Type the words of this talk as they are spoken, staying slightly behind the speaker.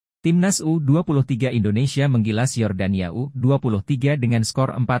Timnas U-23 Indonesia menggilas Yordania U-23 dengan skor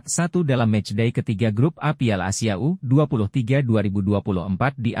 4-1 dalam matchday ketiga Grup A Piala Asia U-23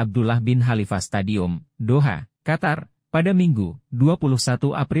 2024 di Abdullah bin Khalifa Stadium, Doha, Qatar, pada Minggu,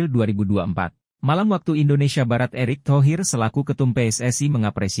 21 April 2024. Malam waktu Indonesia Barat. Erick Thohir selaku Ketum PSSI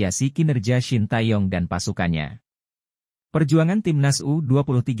mengapresiasi kinerja Shin Tae-yong dan pasukannya. Perjuangan Timnas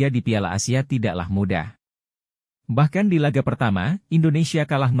U-23 di Piala Asia tidaklah mudah. Bahkan di laga pertama, Indonesia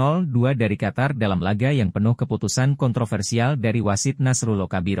kalah 0-2 dari Qatar dalam laga yang penuh keputusan kontroversial dari wasit Nasrullo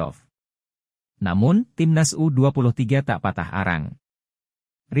Kabirov. Namun, Timnas U-23 tak patah arang.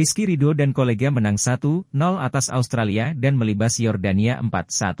 Rizky Ridho dan kolega menang 1-0 atas Australia dan melibas Yordania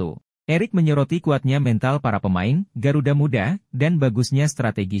 4-1. Erick menyoroti kuatnya mental para pemain, Garuda Muda, dan bagusnya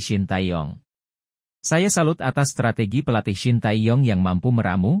strategi Shin Tae-yong. Saya salut atas strategi pelatih Shin Tae-yong yang mampu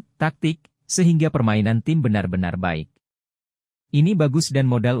meramu, taktik, sehingga permainan tim benar-benar baik. Ini bagus dan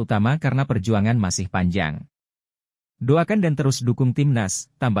modal utama karena perjuangan masih panjang. Doakan dan terus dukung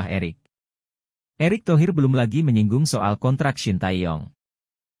Timnas, tambah Erick. Erick Thohir belum lagi menyinggung soal kontrak Shin Tae-yong.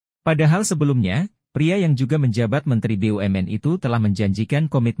 Padahal sebelumnya, pria yang juga menjabat Menteri BUMN itu telah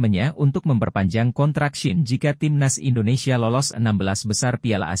menjanjikan komitmennya untuk memperpanjang kontrak Shin jika Timnas Indonesia lolos 16 besar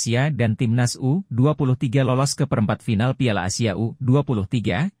Piala Asia dan Timnas U-23 lolos ke perempat final Piala Asia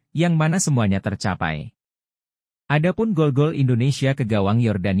U-23, yang mana semuanya tercapai. Adapun gol-gol Indonesia ke gawang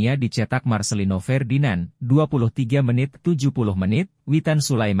Yordania dicetak Marcelino Ferdinand, 23 menit 70 menit, Witan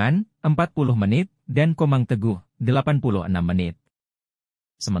Sulaiman, 40 menit, dan Komang Teguh, 86 menit.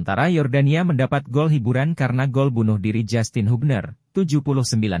 Sementara Yordania mendapat gol hiburan karena gol bunuh diri Justin Hubner,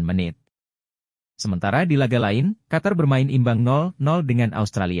 79 menit. Sementara di laga lain, Qatar bermain imbang 0-0 dengan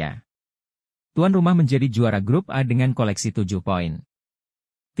Australia. Tuan rumah menjadi juara Grup A dengan koleksi 7 poin.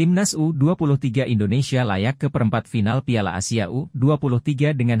 Timnas U-23 Indonesia layak ke perempat final Piala Asia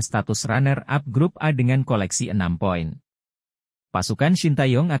U-23 dengan status runner-up Grup A dengan koleksi 6 poin. Pasukan Shin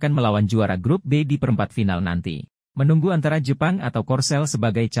Tae-yong akan melawan juara Grup B di perempat final nanti, menunggu antara Jepang atau Korsel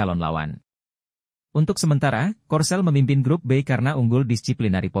sebagai calon lawan. Untuk sementara, Korsel memimpin Grup B karena unggul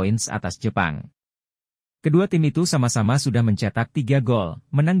disciplinary points atas Jepang. Kedua tim itu sama-sama sudah mencetak 3 gol,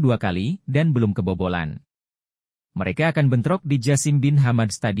 menang 2 kali, dan belum kebobolan. Mereka akan bentrok di Jassim bin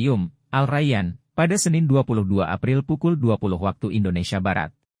Hamad Stadium, Al Rayyan, pada Senin 22 April pukul 20 waktu Indonesia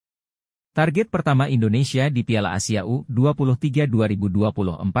Barat. Target pertama Indonesia di Piala Asia U-23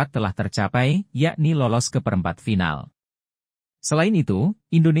 2024 telah tercapai, yakni lolos ke perempat final. Selain itu,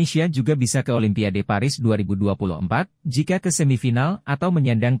 Indonesia juga bisa ke Olimpiade Paris 2024 jika ke semifinal atau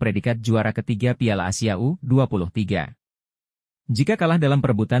menyandang predikat juara ketiga Piala Asia U-23. Jika kalah dalam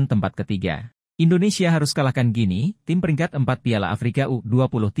perebutan tempat ketiga, Indonesia harus kalahkan Gini, tim peringkat 4 Piala Afrika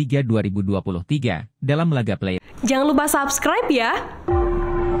U-23 2023, dalam laga play. Jangan lupa subscribe ya!